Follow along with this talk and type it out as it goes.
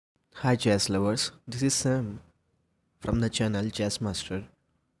Hi chess lovers, this is Sam from the channel Chess Master.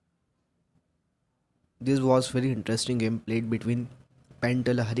 This was very interesting game played between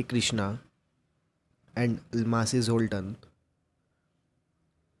Pentala Harikrishna and Almasi Zoltan.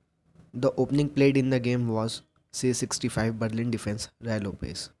 The opening played in the game was C65 Berlin defense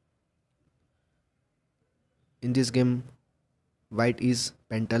Lopez. In this game, white is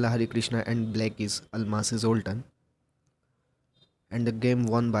Pentala Harikrishna and black is Almasi Zoltan, and the game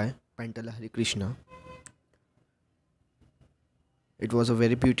won by Pentala Harikrishna. It was a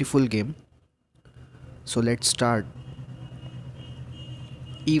very beautiful game. So let's start.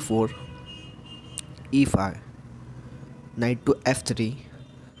 E4, E5, knight to F3,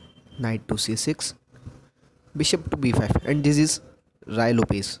 knight to C6, bishop to B5, and this is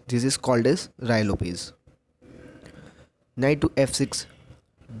Lopez. This is called as Lopez. Knight to F6,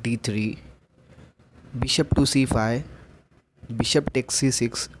 D3, bishop to C5, bishop takes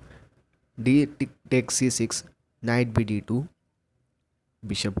C6, D takes C6, knight BD2,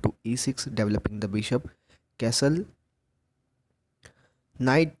 bishop to E6, developing the bishop, castle,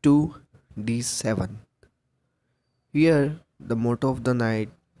 knight to D7. Here the motto of the knight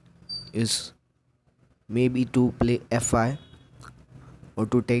is maybe to play F5 or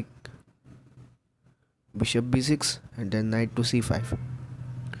to take bishop B6 and then knight to C5.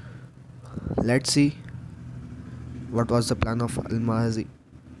 Let's see what was the plan of Almasi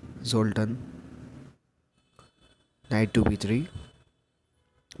Zoltan. Knight to B3,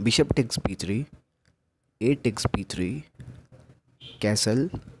 bishop takes B3, A takes B3,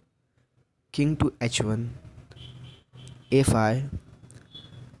 castle, king to H1, A5,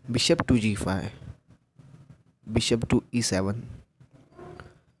 bishop to G5, bishop to E7.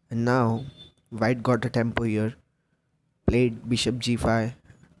 And now white got a tempo here, played bishop G5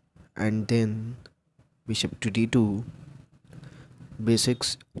 and then bishop to D2,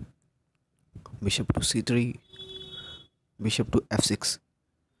 B6, bishop to C3, bishop to F6,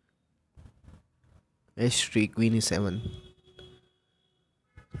 H3, queen E7,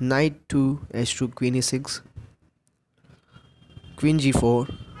 knight to H2, queen E6, queen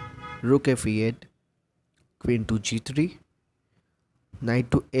G4, rook F8, queen to G3, knight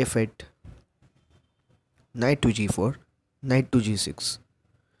to F8, knight to G4, knight to G6,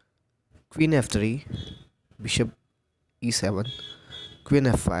 queen F3, bishop E7, queen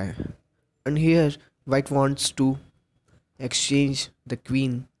F5. And here white wants to exchange the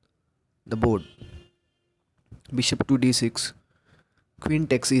queen, the board. Bishop to D6, queen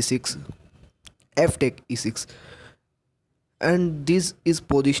takes E6, F take E6, and this is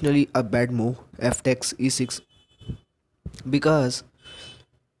positionally a bad move, F takes E6, because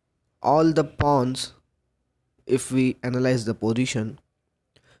all the pawns, if we analyze the position,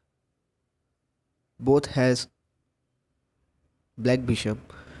 both has black bishop,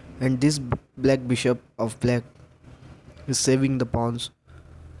 and this black bishop of black is saving the pawns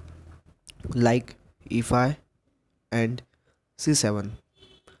like E5 and C7,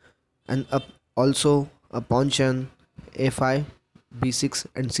 and also a pawn chain A5, B6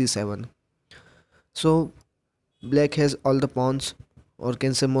 and C7. So black has all the pawns, or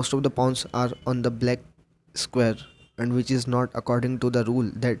can say most of the pawns are on the black square, and which is not according to the rule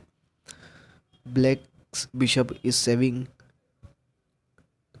that black's bishop is saving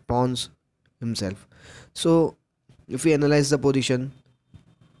pawns himself. So if we analyze the position,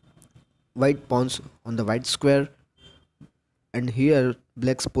 white pawns on the white square, and here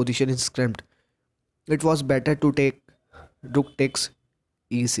black's position is cramped. It was better to take rook takes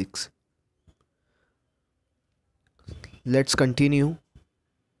E6. Let's continue.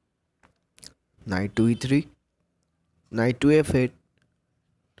 Knight to E3, knight to F8,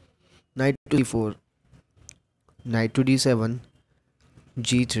 knight to E4, knight to D7,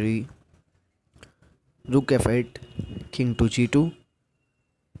 G3, rook F8, king to G2,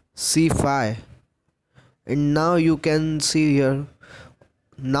 C5. And now you can see here,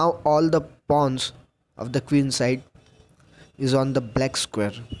 now all the pawns of the queen side is on the black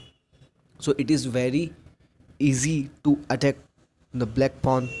square, so it is very easy to attack the black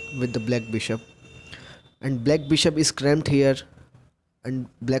pawn with the black bishop, and black bishop is cramped here, and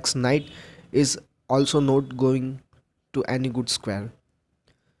black's knight is also not going to any good square.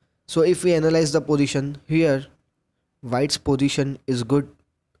 So if we analyze the position here, white's position is good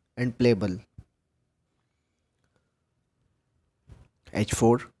and playable.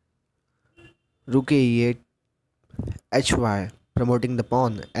 H4, rook E8, Hy promoting the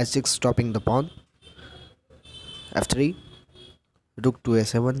pawn, H6 stopping the pawn, F3, rook to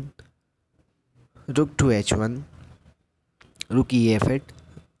A7, rook to H1, rook E8,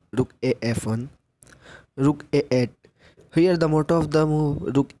 rook A F1, rook A8, Here the motto of the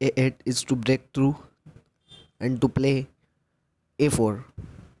move Rook A8 is to break through and to play A4.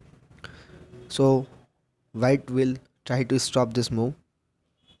 So white will try to stop this move.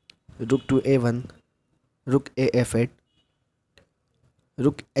 Rook to A1, Rook A F8,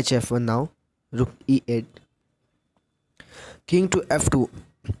 Rook HF1 now, Rook E8, King to F2,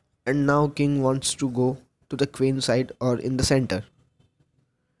 and now King wants to go to the queen side or in the center.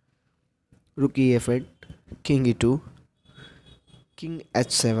 Rook E8, King E2, King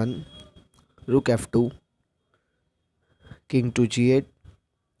H7, Rook F2, King to G8,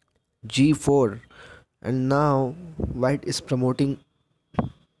 G4, and now white is promoting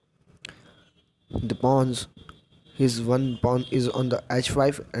the pawns. His one pawn is on the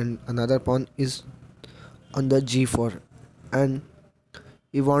H5 and another pawn is on the G4, and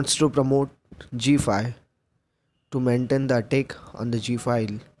he wants to promote G5 to maintain the attack on the G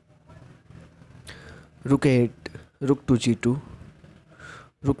file. Rook A8, Rook to G2,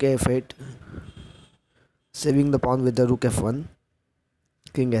 Rook F8, saving the pawn with the Rook F1,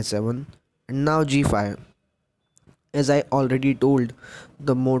 King H7, and now G5. As I already told,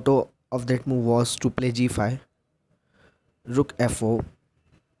 the motto of that move was to play G5, Rook F4,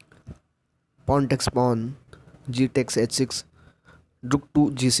 pawn takes pawn, G takes H6, Rook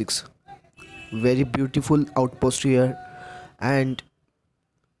to G6. Very beautiful outpost here, and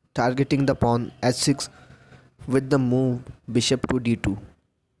targeting the pawn H6 with the move Bishop to D2.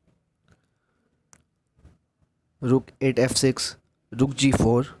 Rook 8 F6, Rook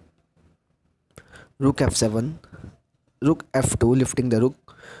G4, Rook F7, Rook F2 lifting the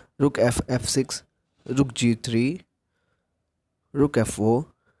rook, Rook F6, Rook G3, Rook F4,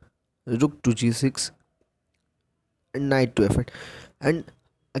 Rook to G6, and Knight to F8. And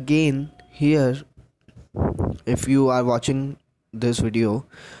again here, if you are watching this video,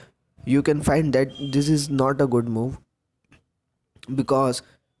 you can find that this is not a good move, because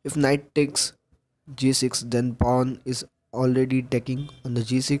if knight takes G6, then pawn is already taking on the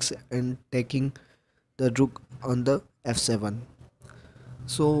G6 and taking the rook on the F7.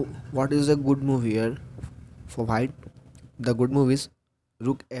 So what is a good move here for white? The good move is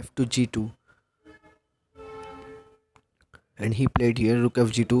Rook F to G2, and he played here Rook F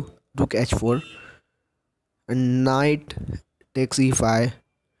G2, Rook H4, and knight takes E5,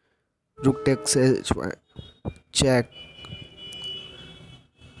 Rook takes H5, check,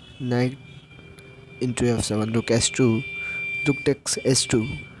 knight into F7, Rook S2, Rook takes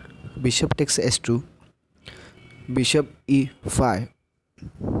S2, Bishop takes S2, Bishop E5.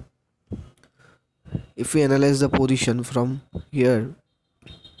 If we analyze the position from here,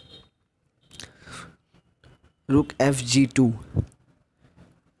 Rook FG2,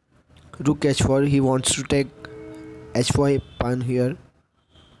 Rook H4, he wants to take H5 pawn here.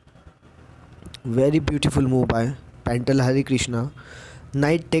 Very beautiful move by Pantal Harikrishna.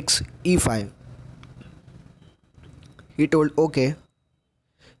 Knight takes E5. He told, okay,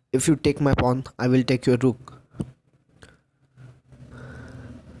 if you take my pawn, I will take your rook.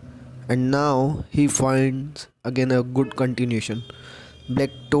 And now he finds again a good continuation. Black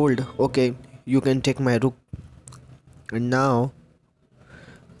told, okay, you can take my rook. And now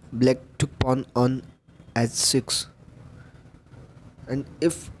black took pawn on H6. And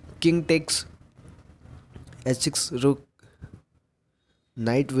if king takes H6 rook,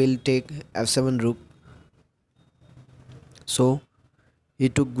 knight will take F7 rook. So he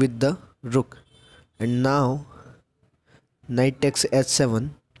took with the rook, and now knight takes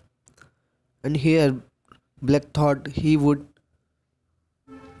H7, and here black thought he would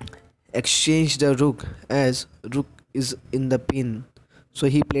exchange the rook as rook is in the pin, so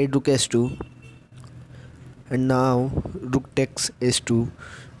he played Rook S2, and now Rook takes S2,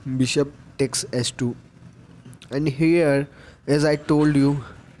 Bishop takes S2, and here, as I told you,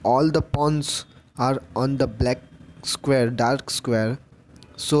 all the pawns are on the black square, dark square.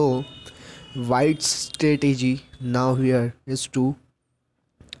 So white's strategy now here is to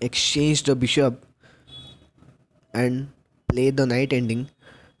exchange the bishop and play the knight ending,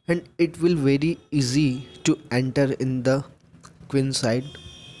 and it will very easy to enter in the queen side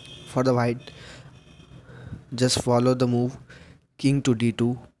for the white. Just follow the move king to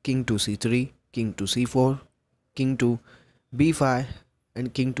d2, king to c3, king to c4, king to b5,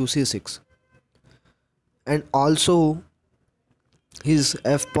 and king to c6. And also his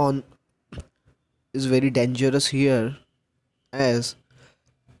f pawn is very dangerous here, as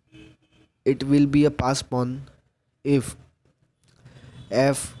it will be a pass pawn if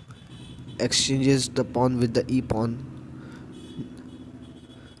f exchanges the pawn with the e pawn.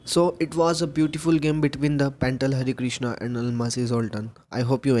 So it was a beautiful game between the Pantal Harikrishna and Almasi Zoltan. I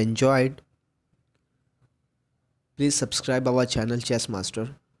hope you enjoyed. Please subscribe our channel Chess Master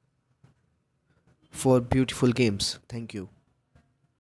for beautiful games. Thank you.